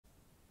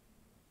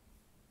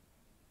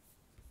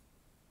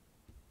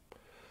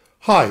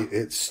Hi,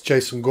 it's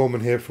Jason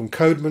Gorman here from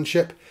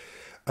Codemanship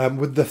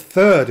with the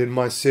third in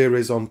my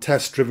series on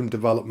test-driven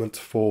development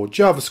for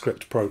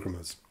JavaScript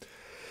programmers.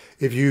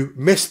 If you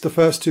missed the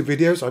first two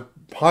videos, I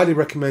highly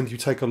recommend you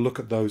take a look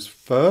at those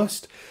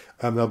first.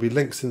 There'll be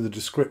links in the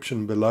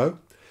description below.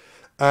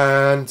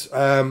 And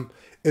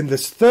in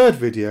this third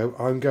video,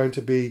 I'm going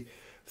to be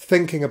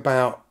thinking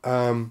about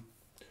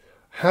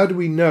how do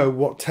we know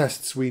what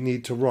tests we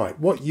need to write?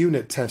 What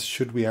unit tests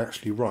should we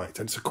actually write?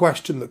 And it's a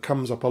question that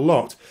comes up a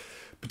lot,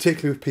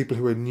 particularly with people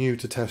who are new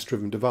to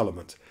test-driven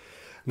development.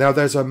 Now,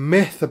 there's a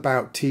myth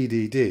about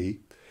TDD,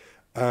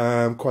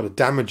 quite a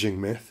damaging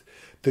myth,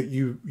 that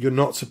you're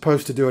not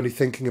supposed to do any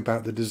thinking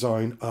about the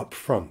design up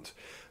front.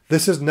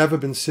 This has never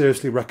been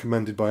seriously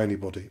recommended by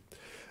anybody.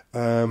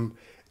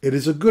 It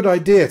is a good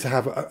idea to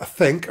have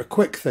a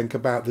quick think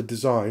about the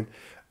design,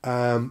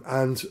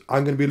 and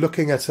I'm going to be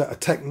looking at a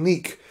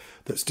technique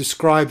that's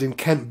described in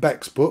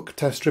Beck's book,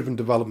 Test-Driven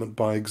Development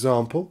by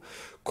Example,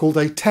 called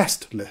a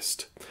test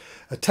list.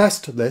 A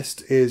test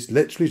list is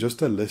literally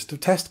just a list of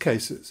test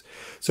cases.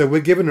 So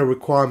we're given a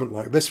requirement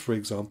like this, for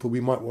example,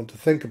 we might want to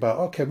think about,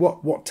 okay,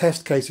 what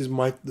test cases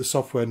might the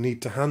software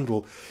need to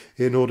handle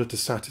in order to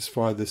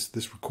satisfy this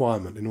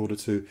requirement, in order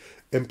to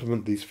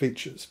implement these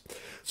features.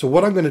 So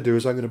what I'm going to do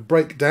is I'm going to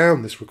break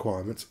down this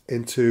requirement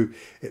into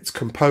its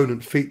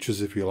component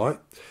features, if you like,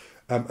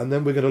 and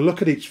then we're going to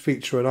look at each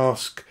feature and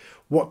ask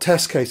what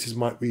test cases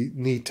might we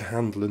need to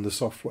handle in the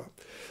software.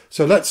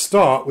 So let's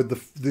start with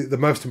the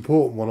most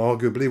important one,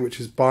 arguably, which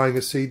is buying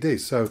a CD.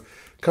 So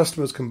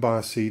customers can buy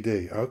a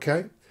CD,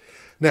 okay?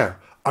 Now,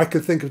 I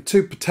could think of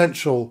two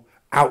potential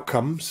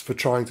outcomes for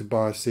trying to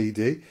buy a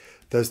CD.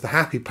 There's the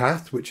happy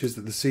path, which is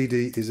that the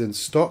CD is in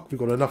stock. We've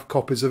got enough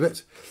copies of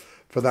it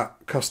for that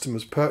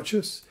customer's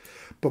purchase.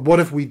 But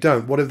what if we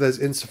don't? What if there's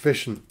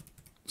insufficient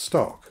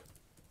stock?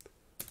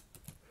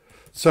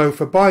 So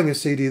for buying a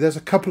CD, there's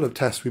a couple of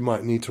tests we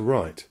might need to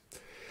write.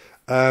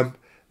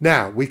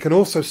 Now, we can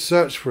also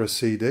search for a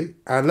CD,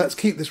 and let's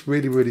keep this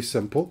really, really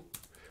simple.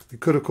 We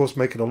could, of course,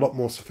 make it a lot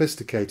more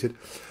sophisticated,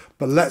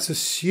 but let's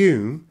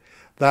assume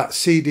that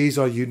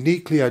CDs are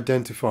uniquely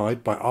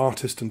identified by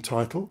artist and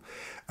title,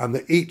 and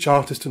that each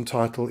artist and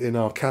title in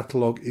our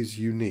catalogue is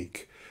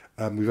unique.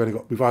 We've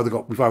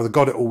either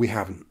got it or we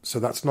haven't. So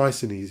that's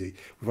nice and easy.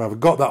 We've either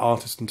got that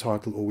artist and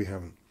title or we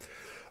haven't.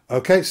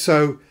 Okay,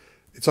 so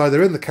it's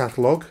either in the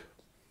catalogue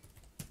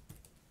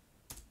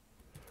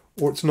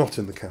or it's not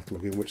in the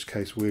catalogue, in which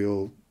case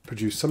we'll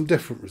produce some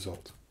different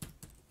result.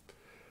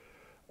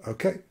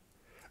 Okay,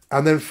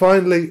 and then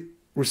finally,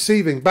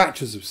 receiving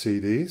batches of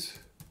CDs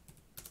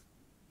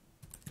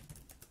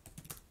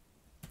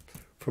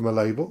from a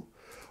label.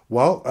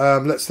 Well,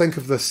 let's think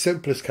of the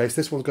simplest case.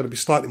 This one's going to be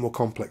slightly more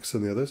complex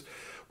than the others.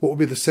 What would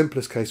be the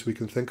simplest case we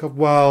can think of?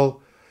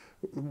 Well,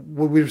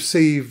 we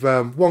receive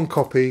one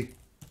copy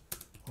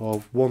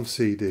of one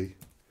CD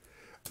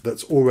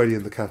that's already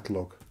in the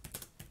catalogue.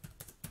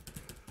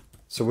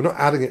 So we're not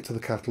adding it to the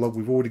catalogue,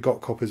 we've already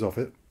got copies of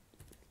it.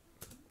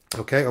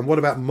 Okay, and what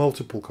about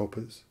multiple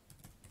copies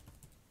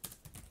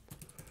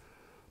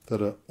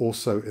that are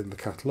also in the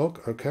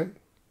catalogue? Okay.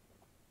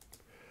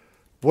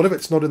 What if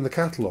it's not in the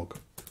catalogue?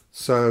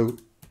 So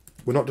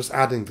we're not just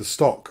adding the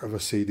stock of a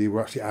CD, we're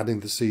actually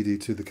adding the CD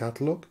to the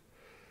catalogue.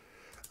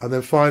 And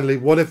then finally,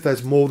 what if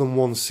there's more than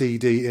one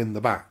CD in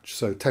the batch?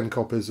 So 10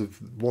 copies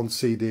of one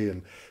CD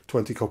and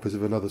 20 copies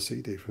of another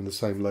CD from the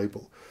same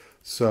label.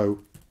 So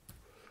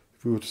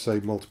if we were to say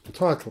multiple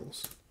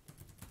titles.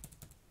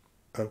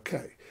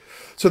 Okay,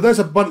 so there's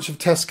a bunch of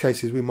test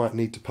cases we might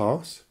need to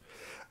pass.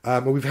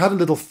 And we've had a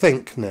little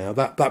think now.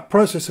 That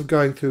process of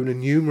going through and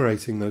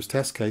enumerating those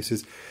test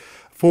cases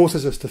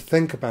forces us to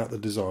think about the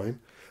design,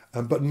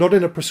 but not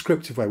in a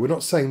prescriptive way. We're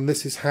not saying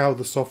this is how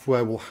the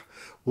software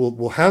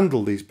will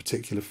handle these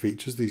particular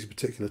features, these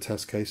particular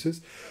test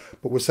cases,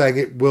 but we're saying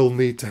it will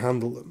need to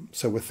handle them.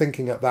 So we're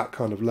thinking at that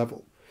kind of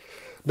level.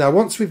 Now,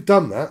 once we've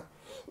done that,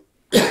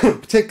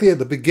 particularly at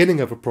the beginning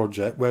of a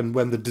project, when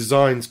the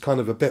design's kind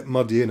of a bit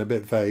muddy and a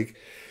bit vague,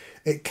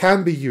 it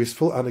can be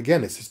useful, and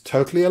again, it's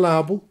totally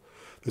allowable.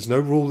 There's no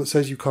rule that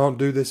says you can't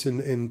do this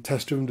in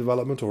test-driven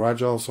development or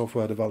agile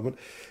software development.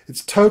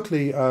 It's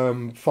totally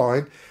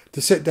fine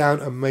to sit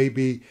down and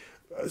maybe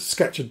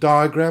sketch a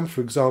diagram.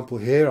 For example,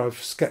 here I've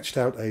sketched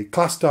out a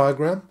class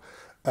diagram.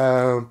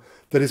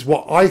 That is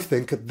what I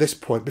think at this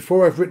point,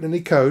 before I've written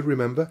any code,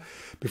 remember,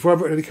 before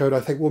I've written any code, I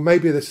think, well,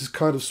 maybe this is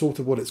kind of sort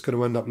of what it's going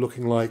to end up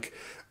looking like.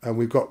 And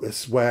we've got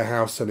this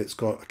warehouse and it's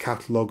got a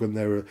catalogue and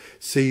there are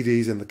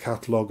CDs in the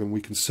catalogue and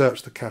we can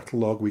search the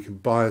catalogue, we can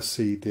buy a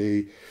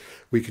CD,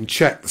 we can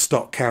check the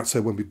stock count.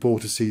 So when we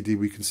bought a CD,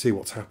 we can see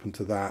what's happened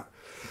to that.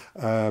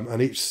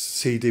 And each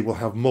CD will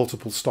have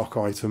multiple stock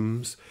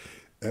items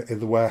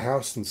in the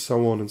warehouse and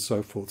so on and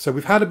so forth. So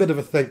we've had a bit of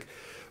a think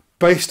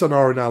based on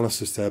our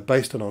analysis there,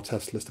 based on our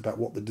test list about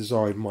what the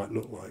design might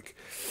look like.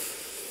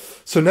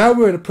 So now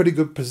we're in a pretty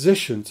good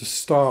position to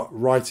start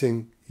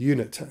writing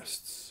unit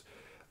tests.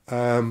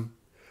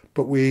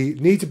 But we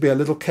need to be a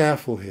little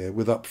careful here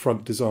with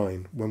upfront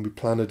design when we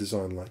plan a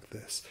design like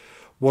this.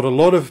 What a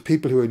lot of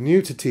people who are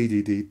new to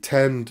TDD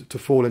tend to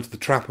fall into the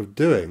trap of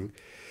doing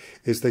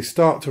is they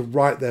start to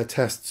write their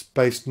tests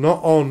based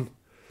not on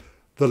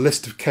the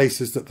list of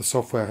cases that the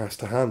software has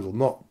to handle,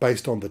 not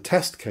based on the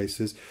test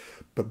cases,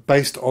 but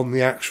based on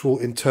the actual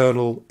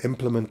internal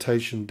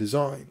implementation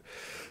design.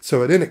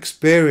 So an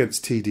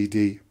inexperienced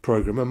TDD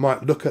programmer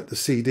might look at the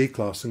CD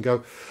class and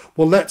go,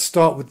 well, let's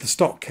start with the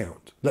stock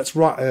count. Let's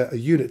write a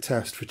unit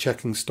test for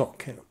checking stock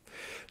count.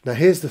 Now,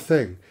 here's the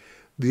thing.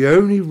 The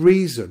only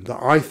reason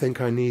that I think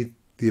I need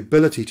the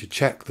ability to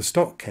check the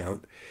stock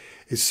count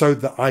is so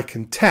that I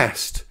can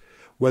test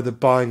whether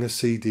buying a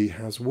CD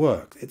has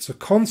worked. It's a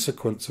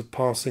consequence of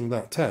passing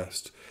that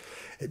test.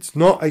 It's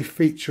not a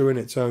feature in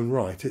its own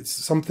right. It's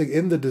something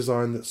in the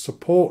design that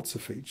supports a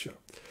feature.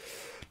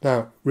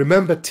 Now,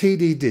 remember,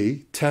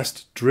 TDD,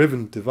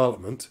 test-driven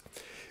development,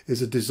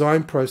 is a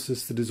design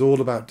process that is all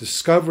about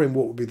discovering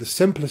what would be the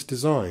simplest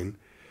design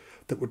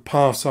that would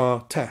pass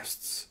our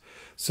tests.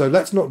 So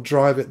let's not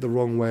drive it the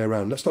wrong way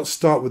around. Let's not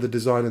start with a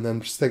design and then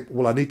just think,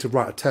 well, I need to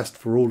write a test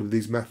for all of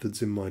these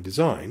methods in my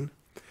design,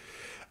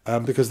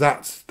 because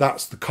that's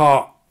the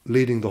cart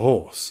leading the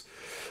horse.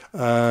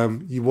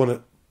 You want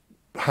to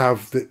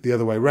have the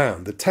other way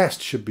around. The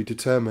test should be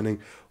determining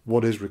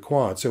what is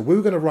required. So we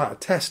were going to write a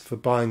test for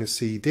buying a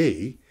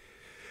CD,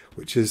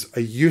 which is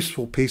a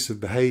useful piece of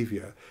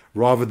behavior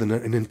rather than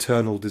an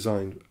internal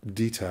design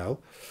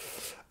detail.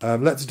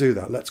 Let's do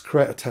that. Let's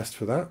create a test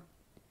for that.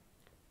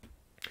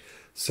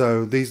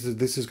 So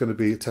this is going to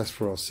be a test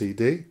for our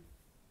CD.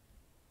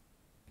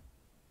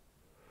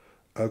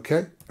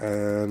 Okay,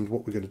 and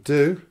what we're going to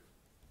do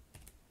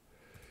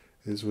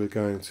is we're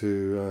going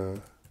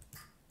to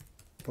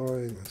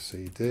buying a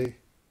CD.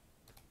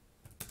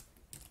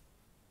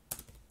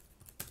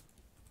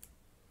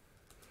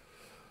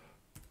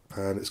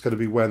 And it's going to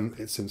be when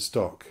it's in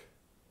stock.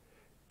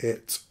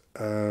 It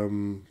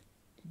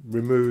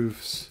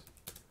removes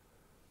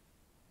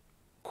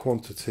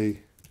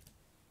quantity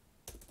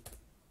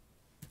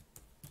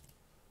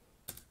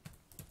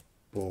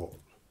bought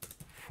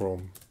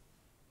from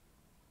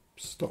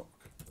stock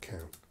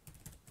count.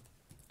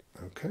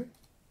 Okay.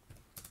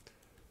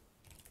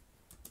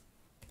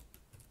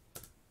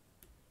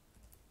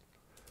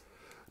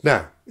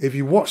 Now, if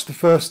you watch the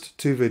first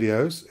two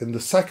videos, in the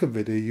second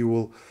video you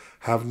will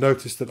have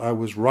noticed that I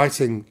was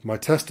writing my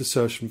test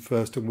assertion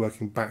first and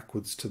working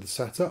backwards to the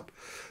setup.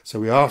 So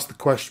we ask the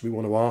question we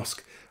want to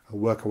ask and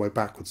work our way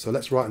backwards. So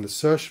let's write an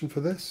assertion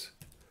for this.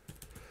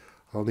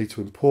 I'll need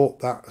to import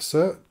that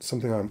assert,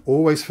 something I'm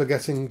always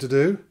forgetting to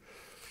do.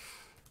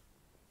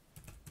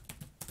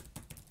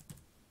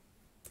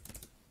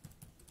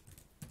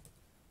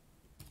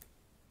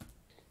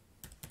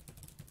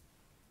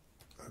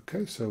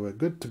 Okay, so we're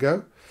good to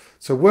go.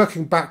 So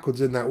working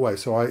backwards in that way.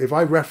 So if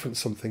I reference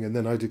something and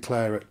then I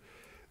declare it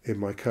in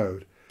my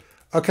code.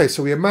 Okay,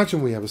 so we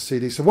imagine we have a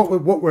CD. So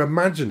what we're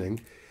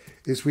imagining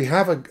is we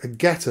have a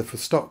getter for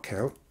stock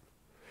count,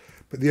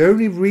 but the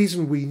only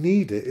reason we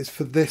need it is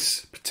for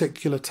this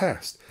particular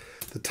test.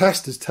 The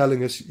test is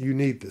telling us you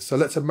need this. So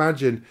let's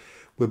imagine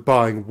we're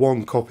buying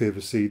one copy of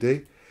a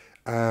CD,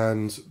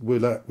 and we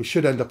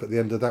should end up at the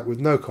end of that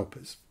with no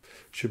copies.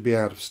 Should be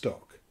out of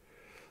stock.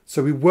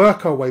 So we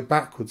work our way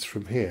backwards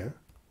from here,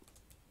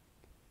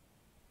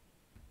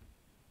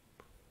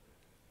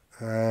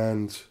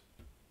 and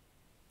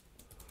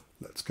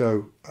let's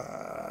go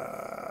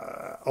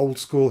old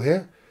school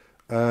here.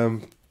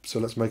 So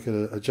let's make it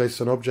a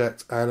JSON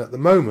object. And at the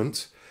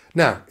moment,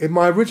 now in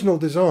my original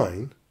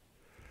design,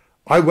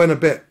 I went a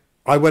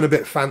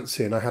bit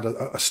fancy and I had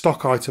a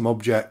stock item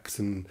object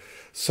and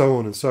so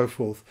on and so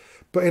forth.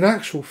 But in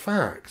actual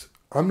fact,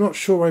 I'm not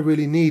sure I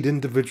really need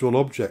individual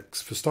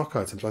objects for stock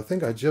items. I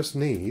think I just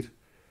need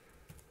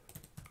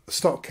a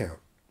stock count.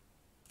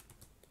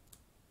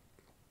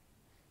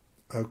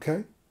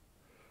 Okay,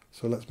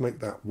 so let's make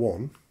that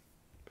 1.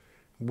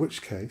 In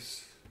which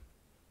case,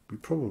 we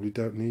probably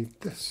don't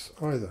need this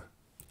either.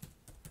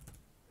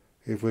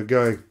 If we're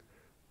going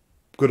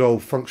good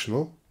old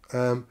functional.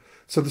 So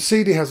the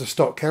CD has a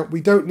stock count.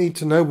 We don't need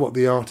to know what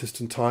the artist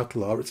and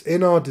title are. It's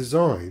in our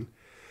design,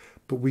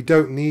 but we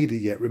don't need it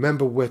yet.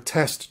 Remember, we're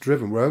test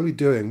driven. We're only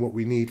doing what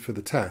we need for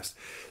the test.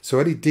 So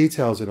any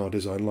details in our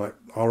design, like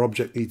our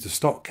object needs a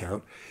stock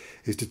count,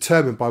 is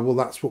determined by, well,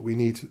 that's what we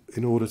need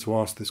in order to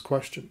ask this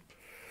question.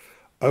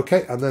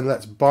 Okay, and then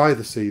let's buy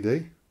the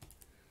CD.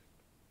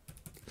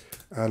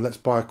 And let's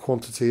buy a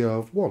quantity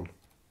of 1.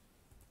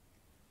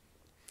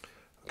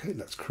 Okay,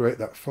 let's create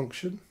that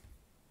function.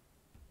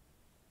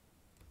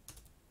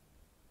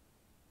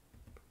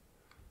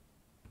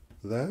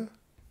 There.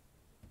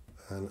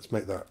 And let's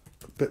make that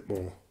a bit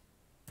more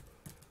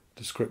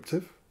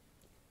descriptive.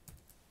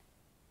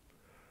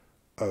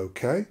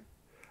 Okay.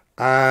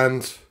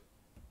 And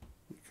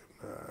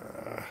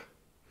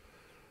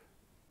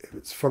if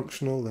it's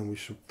functional, then we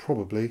should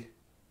probably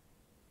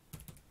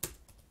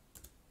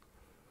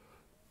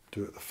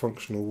do it the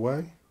functional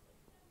way.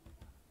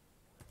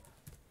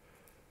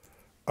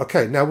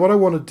 Okay, now what I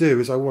want to do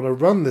is I want to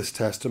run this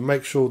test and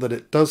make sure that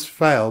it does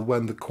fail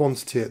when the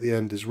quantity at the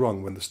end is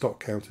wrong, when the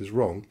stock count is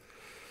wrong.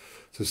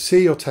 So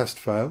see your test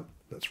fail.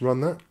 Let's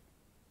run that.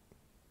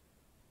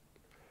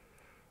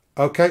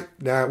 Okay,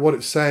 now what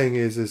it's saying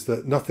is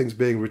that nothing's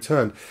being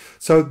returned.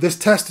 So this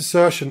test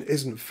assertion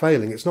isn't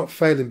failing. It's not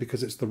failing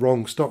because it's the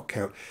wrong stock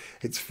count.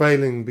 It's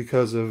failing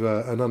because of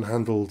an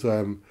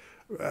unhandled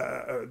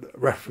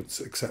reference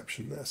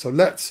exception there. So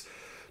let's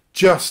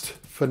just,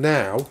 for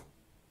now,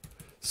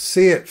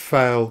 see it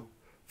fail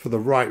for the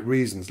right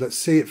reasons. Let's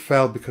see it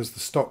fail because the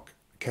stock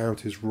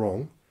count is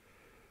wrong.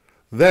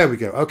 There we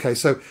go. Okay,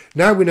 so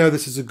now we know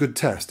this is a good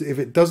test. If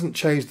it doesn't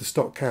change the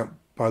stock count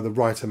by the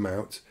right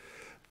amount,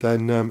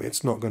 then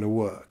it's not going to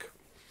work.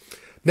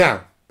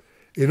 Now,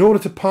 in order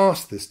to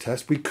pass this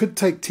test, we could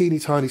take teeny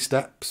tiny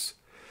steps,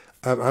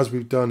 as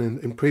we've done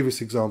in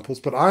previous examples,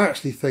 but I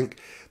actually think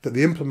that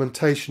the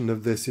implementation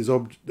of this is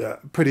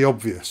pretty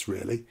obvious,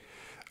 really.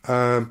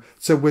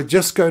 So we're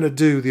just going to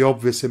do the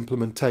obvious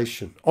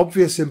implementation.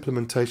 Obvious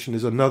implementation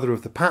is another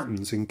of the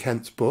patterns in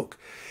Kent's book.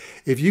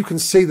 If you can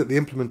see that the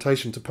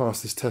implementation to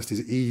pass this test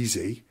is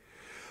easy,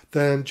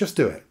 then just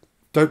do it.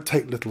 Don't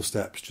take little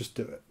steps, just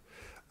do it.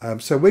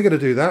 So we're going to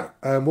do that.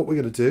 What we're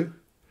going to do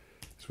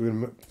is we're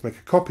going to make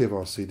a copy of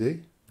our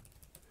CD,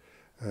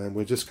 and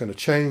we're just going to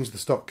change the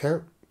stock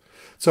count.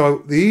 So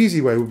the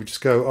easy way would be just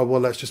go, oh,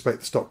 well, let's just make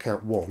the stock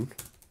count 1.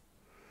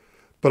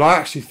 But I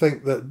actually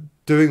think that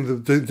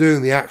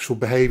doing the actual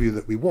behavior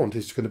that we want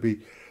is going to be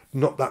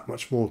not that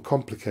much more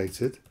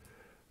complicated.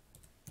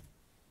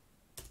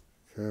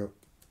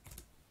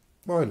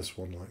 Minus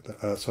 1 like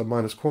that, so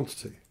minus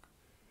quantity.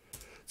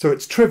 So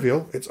it's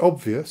trivial, it's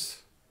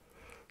obvious.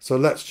 So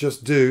let's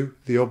just do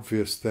the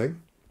obvious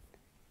thing.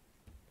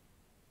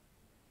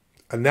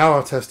 And now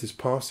our test is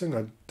passing.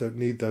 I don't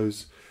need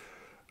those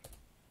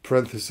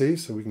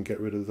parentheses, so we can get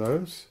rid of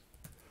those.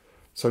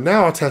 So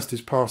now our test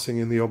is passing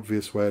in the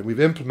obvious way, and we've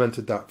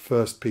implemented that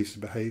first piece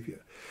of behavior.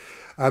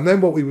 And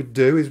then what we would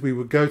do is we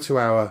would go to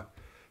our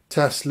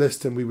test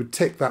list and we would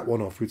tick that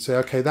one off. We'd say,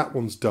 okay, that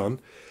one's done,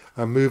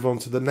 and move on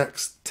to the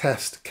next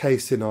test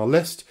case in our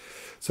list.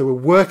 So we're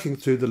working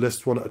through the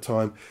list one at a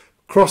time,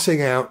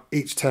 crossing out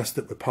each test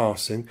that we're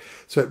passing.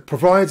 So it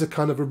provides a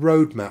kind of a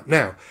roadmap.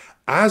 Now,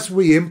 as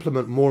we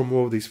implement more and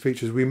more of these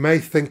features, we may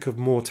think of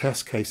more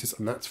test cases,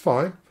 and that's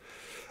fine.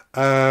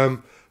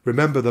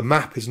 Remember, the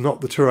map is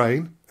not the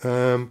terrain.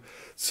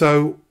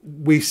 So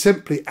we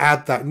simply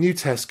add that new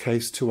test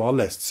case to our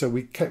list. So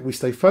we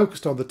stay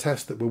focused on the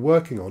test that we're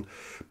working on.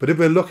 But if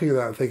we're looking at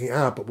that and thinking,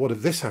 but what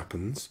if this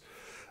happens?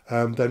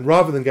 Then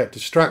rather than get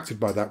distracted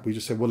by that, we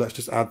just say, well, let's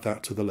just add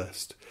that to the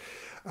list.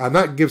 And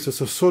that gives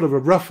us a sort of a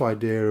rough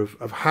idea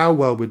of how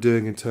well we're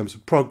doing in terms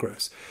of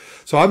progress.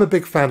 So I'm a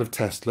big fan of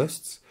test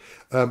lists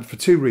for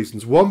two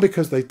reasons. One,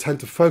 because they tend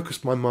to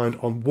focus my mind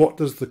on what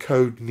does the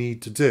code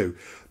need to do,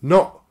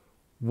 not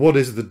what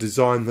is the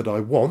design that I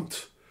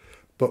want,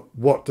 but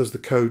what does the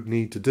code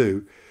need to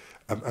do,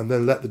 and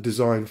then let the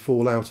design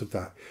fall out of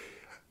that.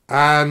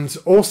 And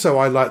also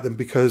I like them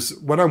because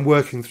when I'm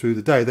working through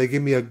the day, they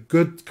give me a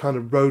good kind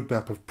of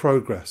roadmap of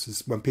progress.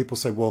 Is when people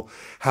say, well,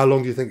 how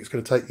long do you think it's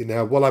going to take you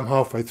now? Well, I'm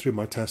halfway through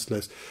my test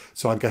list,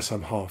 so I guess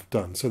I'm half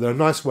done. So they're a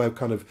nice way of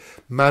kind of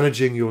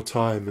managing your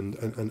time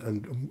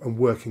and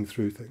working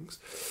through things.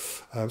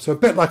 So a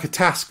bit like a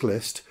task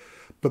list,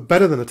 but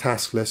better than a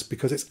task list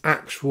because it's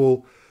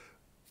actual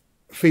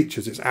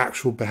features, it's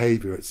actual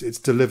behavior, it's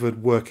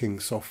delivered working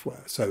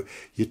software. So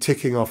you're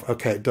ticking off,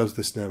 okay, it does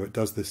this now, it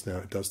does this now,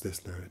 it does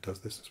this now, it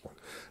does this one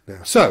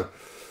now. So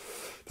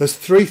there's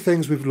three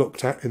things we've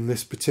looked at in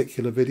this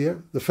particular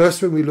video. The first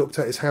thing we looked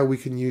at is how we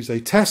can use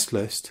a test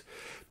list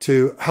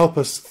to help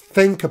us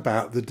think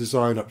about the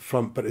design up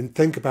front, but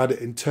think about it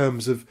in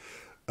terms of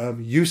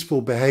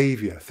useful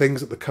behavior,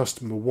 things that the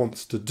customer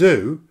wants to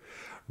do,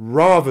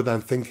 rather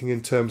than thinking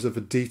in terms of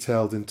a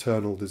detailed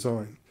internal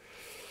design.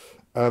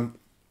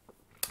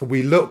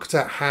 We looked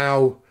at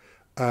how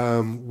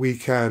we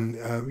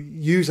can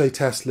use a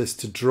test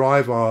list to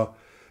drive our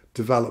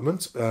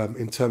development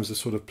in terms of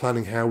sort of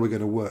planning how we're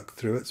going to work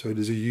through it. So it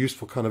is a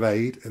useful kind of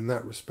aid in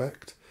that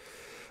respect.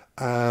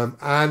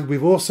 And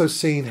we've also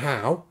seen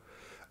how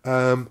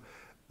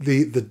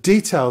the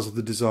details of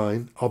the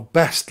design are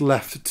best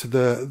left to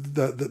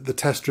the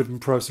test-driven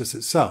process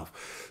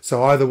itself.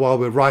 So either while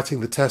we're writing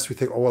the test, we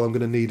think, oh, well, I'm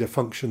going to need a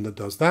function that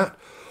does that,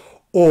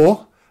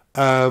 or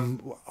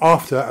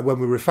after, when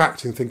we're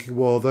refactoring, thinking,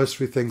 well, those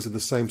three things are the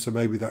same, so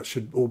maybe that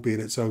should all be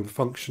in its own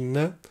function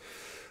now.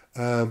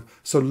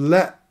 So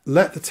let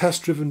the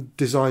test-driven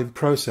design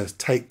process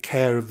take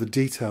care of the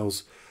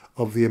details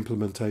of the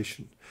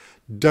implementation.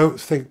 Don't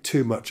think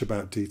too much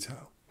about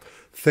detail.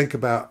 Think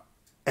about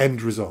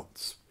end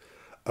results.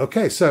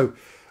 Okay, so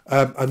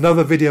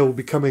another video will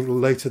be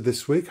coming later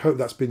this week. Hope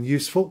that's been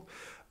useful.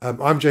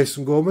 I'm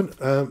Jason Gorman.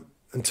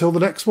 Until the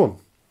next one.